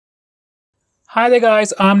Hi there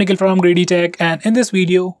guys, I'm Nikhil from GreedyTech, and in this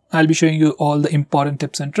video, I'll be showing you all the important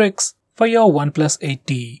tips and tricks for your OnePlus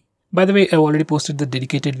 8T. By the way, I've already posted the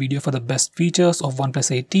dedicated video for the best features of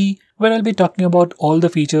OnePlus 8T, where I'll be talking about all the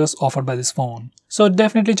features offered by this phone. So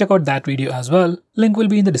definitely check out that video as well, link will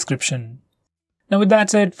be in the description. Now with that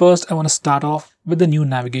said, first I want to start off with the new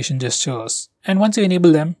navigation gestures. And once you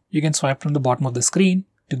enable them, you can swipe from the bottom of the screen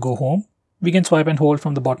to go home. We can swipe and hold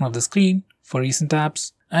from the bottom of the screen for recent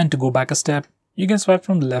apps, and to go back a step, you can swipe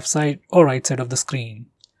from the left side or right side of the screen.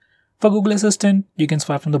 For Google Assistant, you can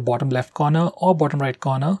swipe from the bottom left corner or bottom right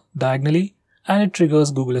corner diagonally and it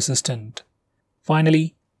triggers Google Assistant.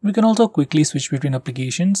 Finally, we can also quickly switch between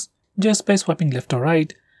applications just by swiping left or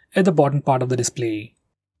right at the bottom part of the display.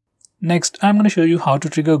 Next, I'm going to show you how to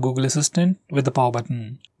trigger Google Assistant with the power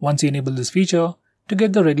button. Once you enable this feature, to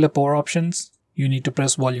get the regular power options, you need to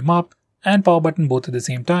press volume up and power button both at the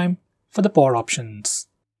same time for the power options.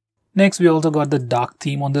 Next, we also got the dark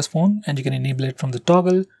theme on this phone, and you can enable it from the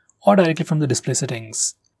toggle or directly from the display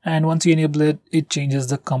settings. And once you enable it, it changes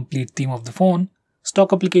the complete theme of the phone.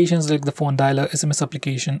 Stock applications like the phone dialer SMS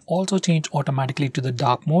application also change automatically to the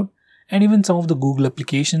dark mode, and even some of the Google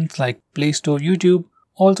applications like Play Store, YouTube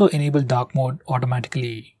also enable dark mode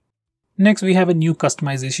automatically. Next, we have a new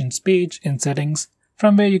customizations page in settings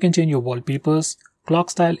from where you can change your wallpapers,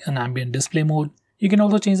 clock style and ambient display mode. You can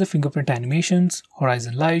also change the fingerprint animations,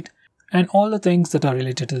 horizon light, and all the things that are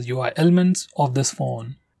related to the UI elements of this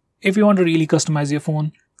phone. If you want to really customize your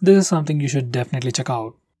phone, this is something you should definitely check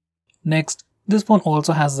out. Next, this phone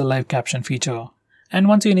also has the live caption feature, and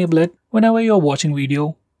once you enable it, whenever you're watching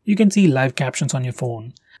video, you can see live captions on your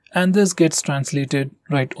phone, and this gets translated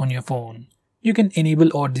right on your phone. You can enable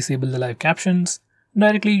or disable the live captions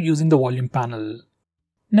directly using the volume panel.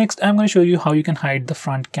 Next, I'm going to show you how you can hide the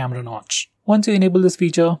front camera notch. Once you enable this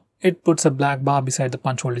feature, it puts a black bar beside the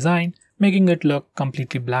punch hole design, making it look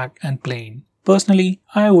completely black and plain. Personally,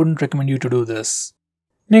 I wouldn't recommend you to do this.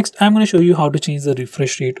 Next, I'm going to show you how to change the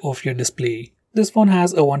refresh rate of your display. This phone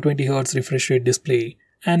has a 120Hz refresh rate display,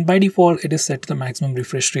 and by default it is set to the maximum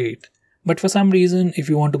refresh rate. But for some reason, if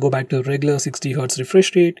you want to go back to a regular 60Hz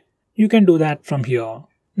refresh rate, you can do that from here.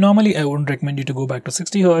 Normally, I wouldn't recommend you to go back to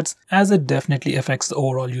 60Hz as it definitely affects the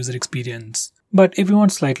overall user experience. But if you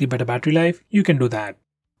want slightly better battery life, you can do that.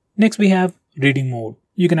 Next, we have reading mode.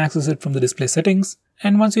 You can access it from the display settings,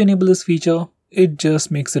 and once you enable this feature, it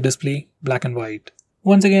just makes the display black and white.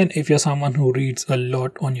 Once again, if you're someone who reads a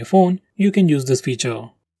lot on your phone, you can use this feature.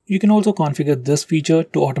 You can also configure this feature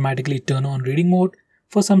to automatically turn on reading mode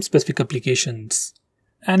for some specific applications.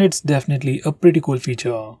 And it's definitely a pretty cool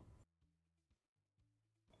feature.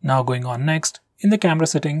 Now going on next, in the camera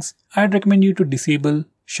settings, I'd recommend you to disable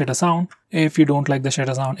shutter sound if you don't like the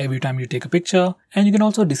shutter sound every time you take a picture, and you can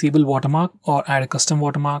also disable watermark or add a custom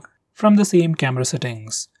watermark from the same camera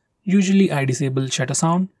settings. Usually I disable shutter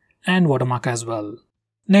sound and watermark as well.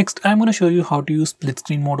 Next, I'm going to show you how to use split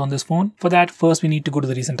screen mode on this phone. For that, first we need to go to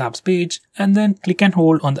the recent apps page and then click and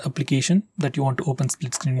hold on the application that you want to open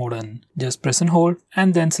split screen mode in. Just press and hold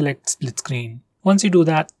and then select split screen. Once you do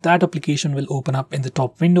that, that application will open up in the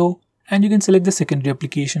top window, and you can select the secondary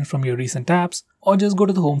application from your recent apps or just go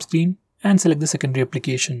to the home screen and select the secondary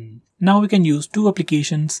application. Now we can use two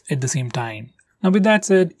applications at the same time. Now with that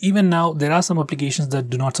said, even now there are some applications that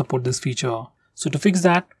do not support this feature. So to fix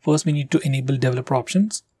that, first we need to enable developer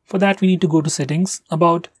options. For that we need to go to settings,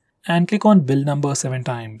 about, and click on build number 7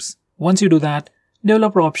 times. Once you do that,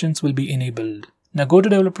 developer options will be enabled. Now go to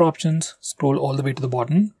developer options, scroll all the way to the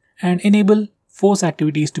bottom and enable force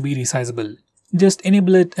activities to be resizable. Just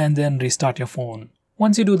enable it and then restart your phone.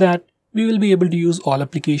 Once you do that, we will be able to use all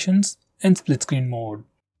applications in split screen mode.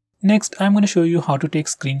 Next, I'm going to show you how to take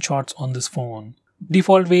screenshots on this phone.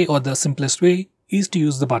 Default way or the simplest way is to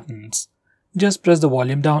use the buttons. Just press the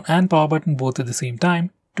volume down and power button both at the same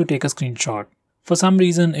time to take a screenshot. For some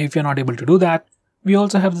reason, if you're not able to do that, we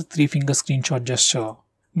also have the 3-finger screenshot gesture.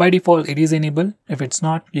 By default, it is enabled. If it's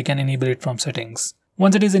not, you can enable it from settings.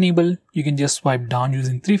 Once it is enabled, you can just swipe down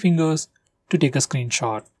using 3 fingers to take a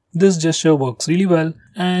screenshot. This gesture works really well,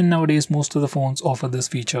 and nowadays most of the phones offer this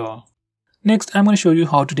feature. Next, I'm going to show you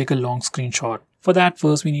how to take a long screenshot. For that,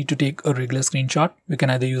 first we need to take a regular screenshot. We can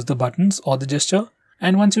either use the buttons or the gesture.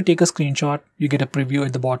 And once you take a screenshot, you get a preview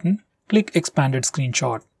at the bottom. Click expanded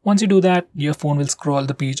screenshot. Once you do that, your phone will scroll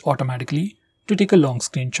the page automatically to take a long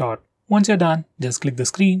screenshot. Once you're done, just click the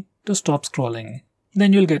screen to stop scrolling.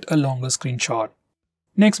 Then you'll get a longer screenshot.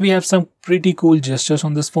 Next, we have some pretty cool gestures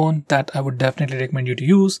on this phone that I would definitely recommend you to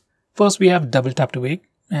use. First, we have double tap to wake,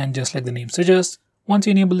 and just like the name suggests, once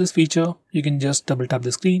you enable this feature, you can just double tap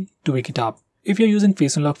the screen to wake it up. If you're using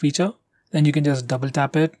face unlock feature, then you can just double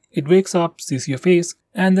tap it. It wakes up, sees your face,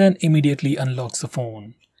 and then immediately unlocks the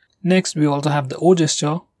phone. Next, we also have the O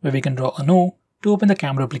gesture, where we can draw an O to open the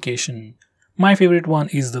camera application. My favorite one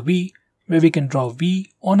is the V, where we can draw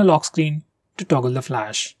V on a lock screen to toggle the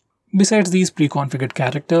flash. Besides these pre-configured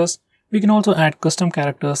characters, we can also add custom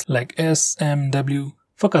characters like S, M, W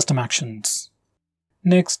for custom actions.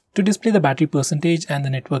 Next, to display the battery percentage and the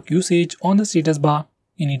network usage on the status bar,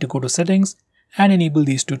 you need to go to settings and enable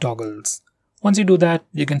these two toggles. Once you do that,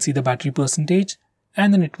 you can see the battery percentage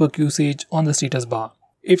and the network usage on the status bar.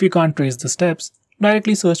 If you can't trace the steps,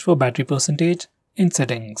 directly search for battery percentage in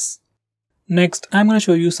settings. Next, I'm going to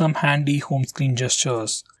show you some handy home screen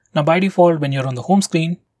gestures. Now by default, when you're on the home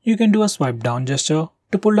screen, you can do a swipe down gesture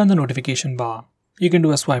to pull down the notification bar. You can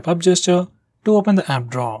do a swipe up gesture to open the app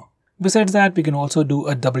drawer. Besides that, we can also do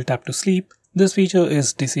a double tap to sleep. This feature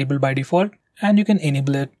is disabled by default and you can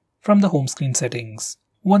enable it from the home screen settings.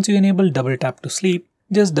 Once you enable double tap to sleep,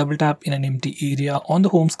 just double tap in an empty area on the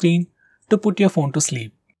home screen to put your phone to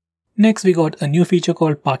sleep. Next, we got a new feature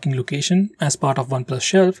called parking location as part of OnePlus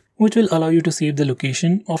Shelf, which will allow you to save the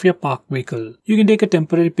location of your parked vehicle. You can take a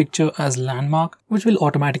temporary picture as landmark, which will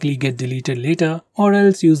automatically get deleted later, or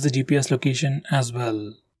else use the GPS location as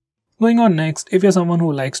well. Going on next, if you're someone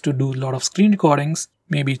who likes to do a lot of screen recordings,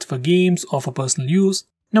 maybe it's for games or for personal use,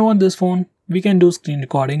 now on this phone, we can do screen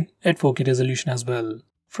recording at 4K resolution as well.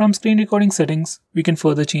 From screen recording settings, we can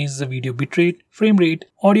further change the video bitrate, frame rate,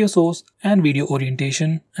 audio source, and video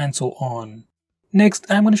orientation, and so on. Next,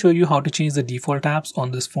 I'm going to show you how to change the default apps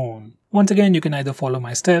on this phone. Once again, you can either follow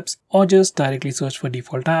my steps or just directly search for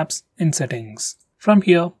default apps in settings. From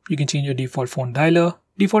here, you can change your default phone dialer,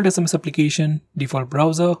 default SMS application, default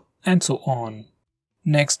browser, and so on.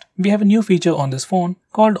 Next, we have a new feature on this phone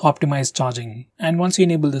called optimized charging, and once you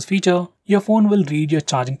enable this feature, your phone will read your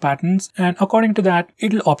charging patterns and according to that,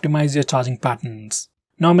 it will optimize your charging patterns.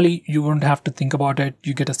 Normally, you won't have to think about it.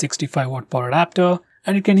 You get a 65 watt power adapter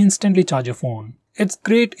and it can instantly charge your phone. It's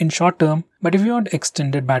great in short term, but if you want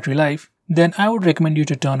extended battery life, then I would recommend you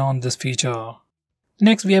to turn on this feature.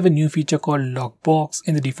 Next, we have a new feature called LOCKBOX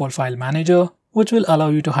in the default file manager, which will allow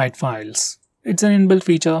you to hide files. It's an inbuilt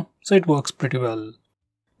feature, so it works pretty well.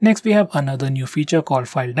 Next, we have another new feature called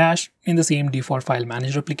File Dash in the same default file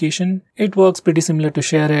manager application. It works pretty similar to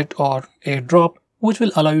Share It or AirDrop, which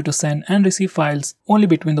will allow you to send and receive files only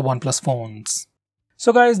between the OnePlus phones.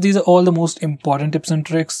 So guys, these are all the most important tips and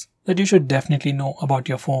tricks that you should definitely know about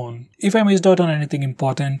your phone. If I missed out on anything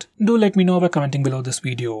important, do let me know by commenting below this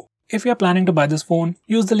video. If you are planning to buy this phone,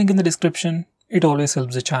 use the link in the description. It always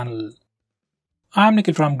helps the channel. I'm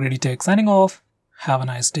Nikhil from GreedyTech signing off. Have a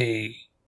nice day.